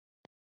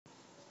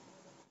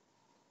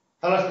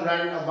Hello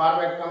student, a bar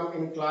welcome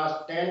in class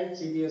 10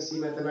 CBSE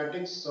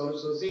Mathematics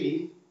Solution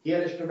Series.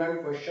 Here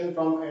student question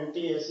from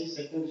NTSE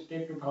second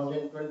state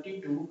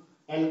 2022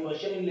 and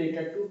question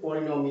related to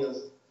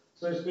polynomials.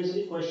 So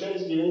especially question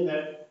is given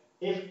that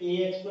if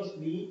ax plus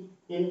b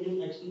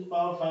into x to the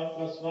power 5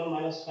 plus 1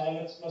 minus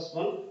 5x plus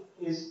 1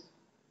 is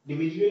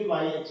divisible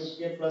by x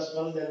square plus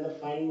 1, then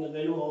find the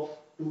value of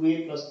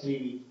 2a plus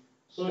 3b.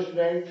 So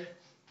student,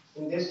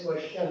 in this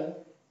question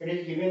it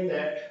is given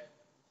that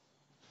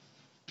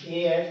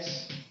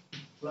ax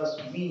plus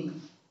b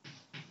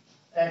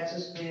x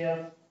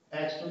square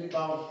x to the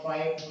power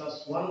 5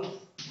 plus 1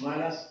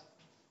 minus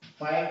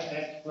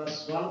 5x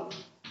plus 1.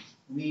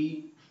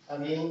 We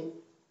again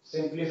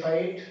simplify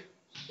it.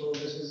 So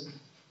this is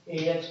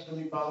ax to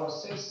the power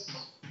 6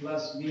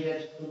 plus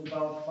bx to the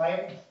power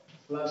 5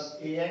 plus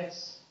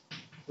ax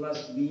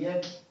plus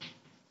bx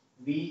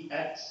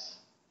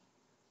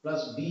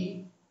plus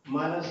b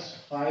minus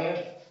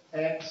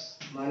 5x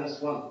minus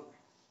 1.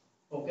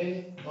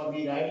 Okay, or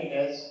we write it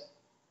as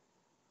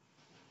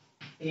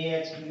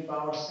ax to the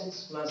power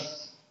 6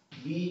 plus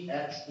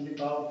bx to the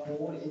power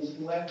 4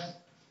 into x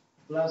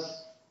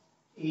plus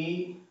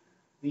a,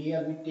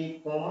 here we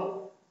take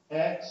common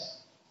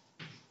x,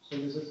 so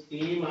this is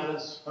a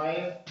minus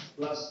 5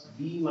 plus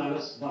b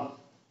minus 1.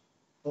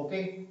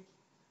 Okay,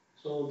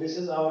 so this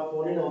is our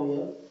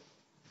polynomial.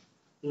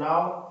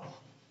 Now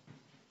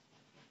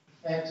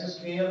x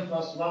square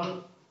plus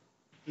 1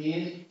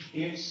 is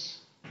its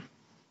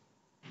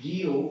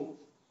 0,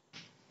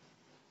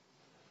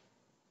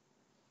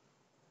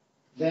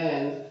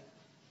 then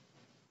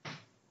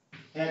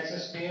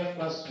x square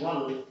plus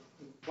 1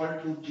 equal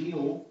to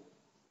 0,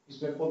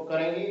 इसमें put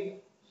करेंगे,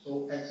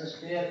 so x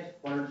square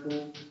equal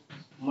to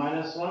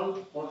minus 1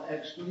 और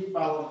x to the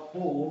power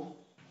 4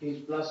 is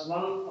plus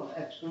 1 or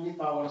x to the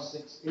power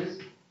 6 is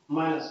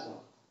minus 1.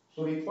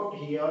 So we put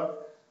here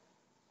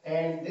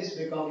and this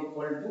become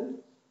equal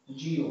to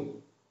 0.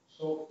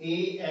 So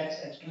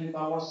x to the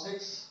power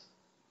 6,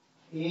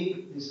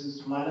 this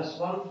is minus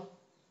 1,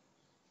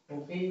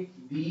 okay,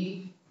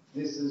 b,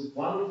 this is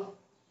 1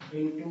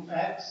 into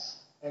x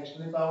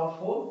to the power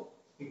 4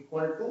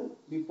 equal to,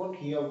 we put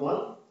here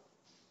 1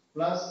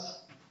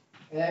 plus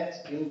x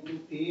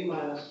into a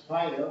minus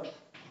 5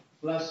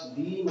 plus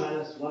b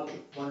minus 1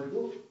 equal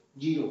to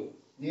 0.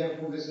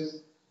 Therefore, this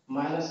is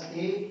minus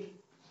a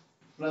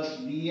plus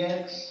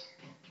bx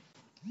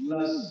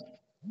plus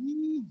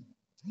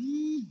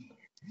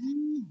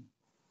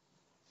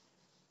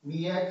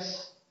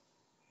bx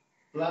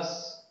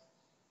plus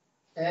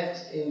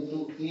x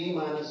into a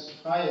minus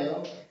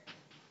 5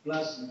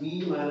 plus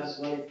b minus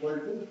 1 equal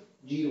to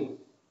 0.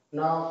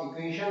 Now,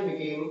 equation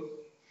became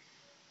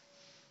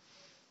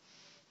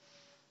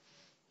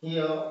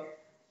here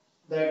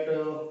that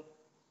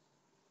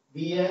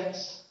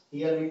bx,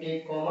 here we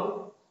take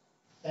common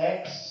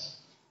x,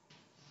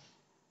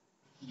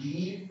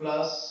 b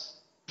plus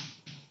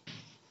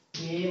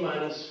a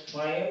minus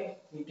 5,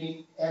 we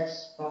take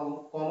x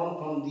from common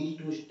from these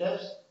two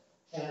steps,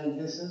 and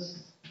this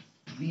is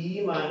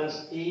b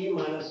minus a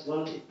minus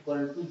 1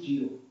 equal to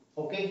 0.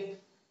 Okay,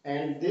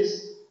 and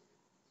this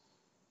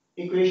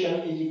equation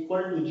is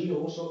equal to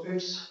 0, so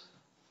its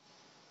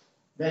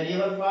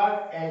variable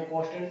part and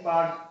constant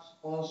part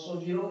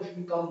also 0 if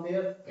we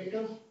compare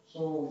it.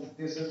 So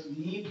this is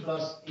b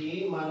plus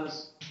a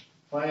minus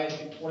 5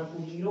 equal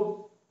to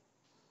 0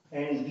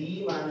 and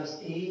b minus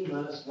a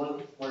minus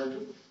 1 equal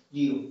to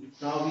 0.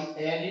 Now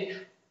we add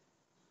it.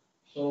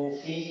 So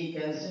a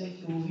cancel,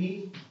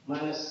 2b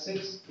minus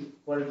 6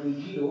 equal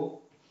to 0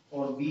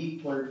 or b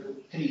equal to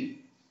 3.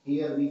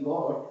 Here we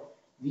got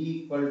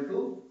b equal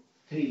to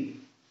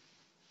 3.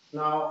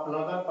 Now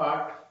another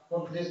part,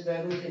 put this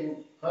value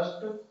in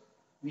first,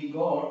 we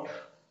got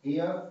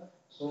here,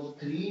 so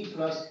 3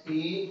 plus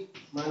a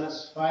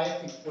minus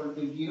 5 equal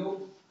to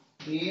 0,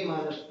 a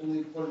minus 2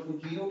 equal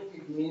to 0,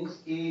 it means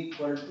a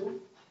equal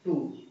to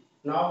 2.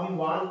 Now we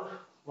want,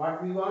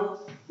 what we want?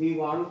 We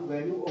want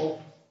value of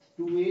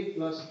 2a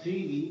plus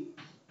 3b,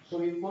 so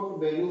we put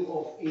value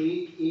of a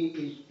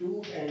is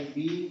 2 and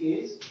b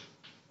is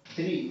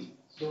 3.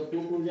 So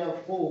 2 2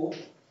 is 4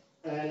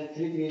 and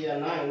 3 3 is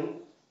 9.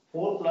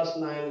 4 plus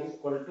 9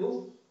 equal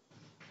to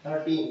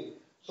 13.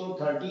 So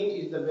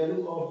 13 is the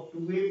value of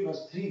 2a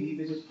plus 3b,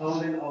 which is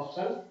found in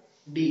option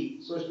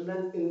D. So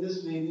student, in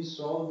this way we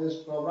solve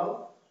this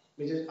problem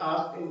which is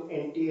asked in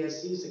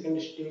NTSE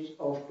second stage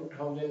of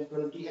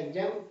 2020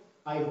 exam.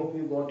 I hope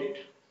you got it.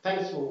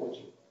 Thanks for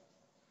watching.